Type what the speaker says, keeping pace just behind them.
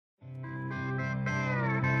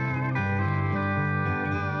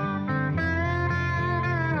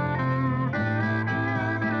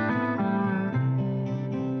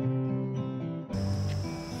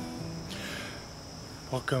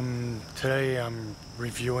Welcome. Today I'm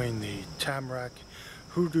reviewing the Tamrac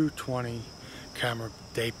Hoodoo 20 Camera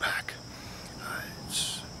Daypack.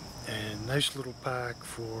 It's a nice little pack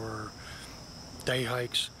for day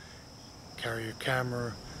hikes. Carry your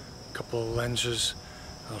camera, a couple of lenses.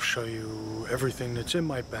 I'll show you everything that's in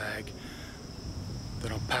my bag.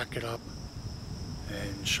 Then I'll pack it up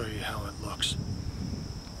and show you how it looks.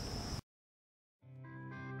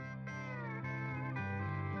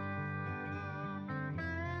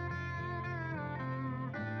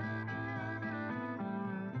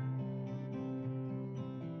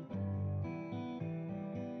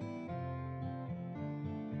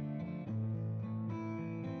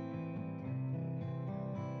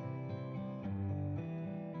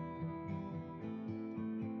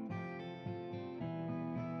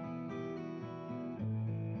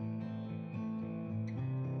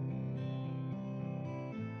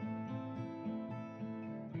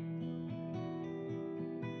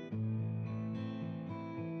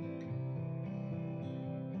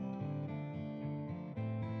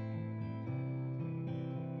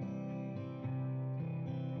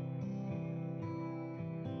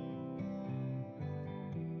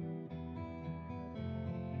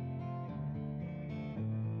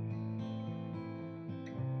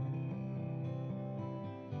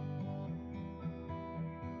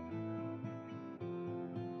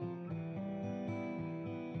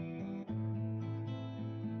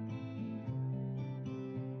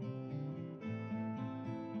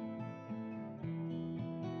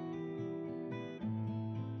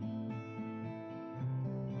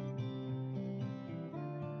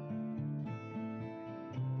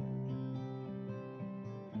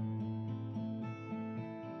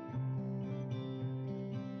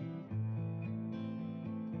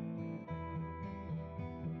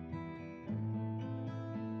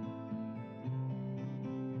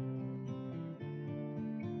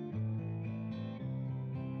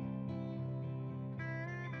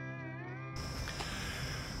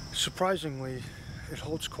 Surprisingly, it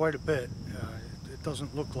holds quite a bit. It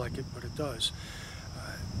doesn't look like it, but it does.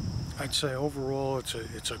 I'd say overall it's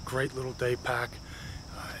a great little day pack.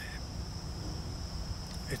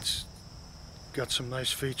 It's got some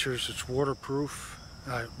nice features. It's waterproof,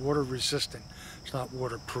 water resistant. It's not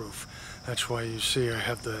waterproof. That's why you see I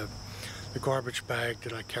have the garbage bag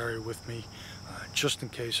that I carry with me just in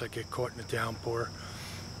case I get caught in a downpour.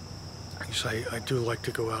 Because I do like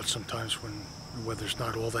to go out sometimes when the weather's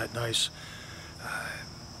not all that nice.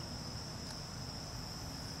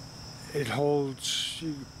 It holds,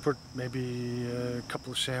 you put maybe a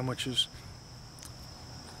couple of sandwiches,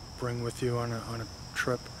 bring with you on a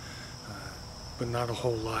trip, but not a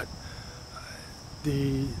whole lot.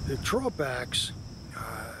 The drawbacks,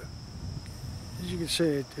 as you can see,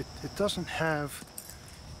 it doesn't have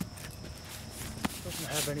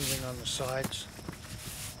anything on the sides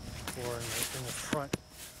or in the front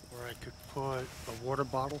where I could put a water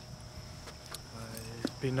bottle.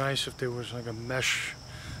 It'd be nice if there was like a mesh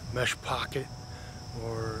pocket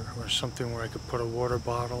or something where I could put a water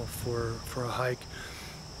bottle for a hike.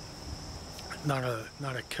 Not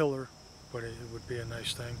a killer, but it would be a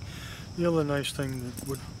nice thing. The other nice thing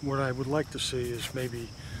what I would like to see is maybe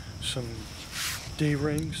some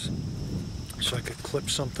D-rings so I could clip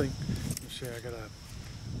something. You see I got a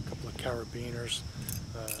couple of carabiners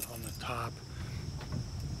on the top.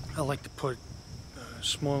 I like to put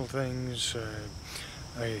small things.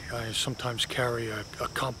 I sometimes carry a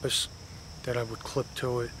compass that I would clip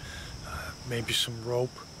to it, maybe some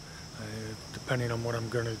rope, depending on what I'm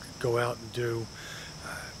going to go out and do.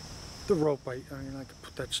 The rope, I mean, I could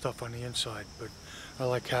put that stuff on the inside, but I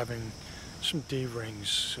like having some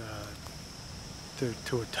D-rings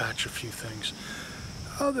to attach a few things.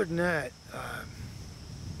 Other than that,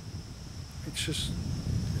 it's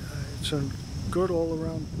a good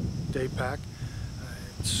all-around day pack.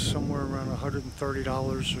 It's somewhere around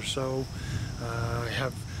 $130 or so. I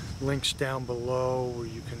have links down below where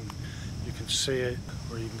you can see it,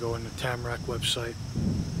 or you can go on the Tamrac website.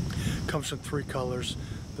 It comes in 3 colors.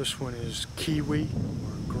 This one is kiwi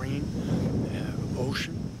or green,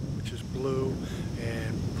 ocean, which is blue,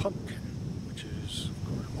 and pumpkin, which is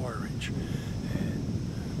orange. And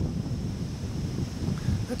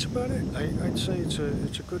that's about it. I'd say it's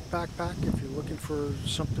a good backpack if you're looking for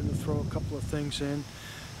something to throw a couple of things in.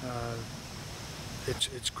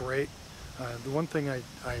 It's great. The one thing I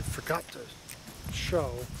forgot to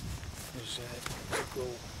show is that it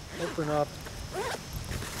will open up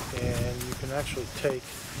and you can actually take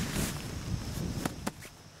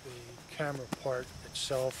the camera part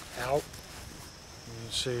itself out. You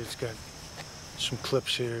can see it's got some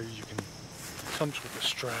clips here. It comes with a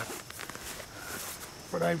strap.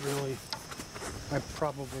 but I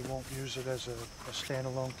probably won't use it as a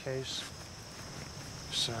standalone case,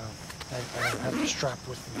 so I don't have the strap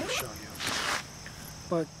with me to show you.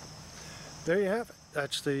 But there you have it.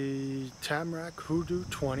 That's the Tamrac Hoodoo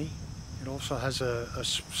 20. It also has a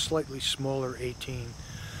slightly smaller 18.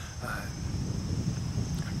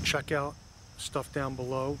 Check out stuff down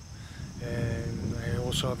below, and I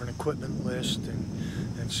also have an equipment list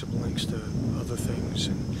and some links to other things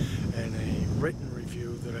and a written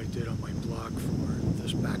review that I did on my blog for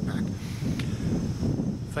this backpack.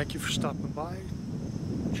 Thank you for stopping by.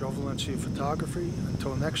 Joe Valencia Photography.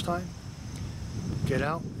 Until next time, get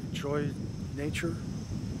out, enjoy nature,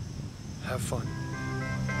 have fun.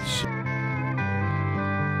 See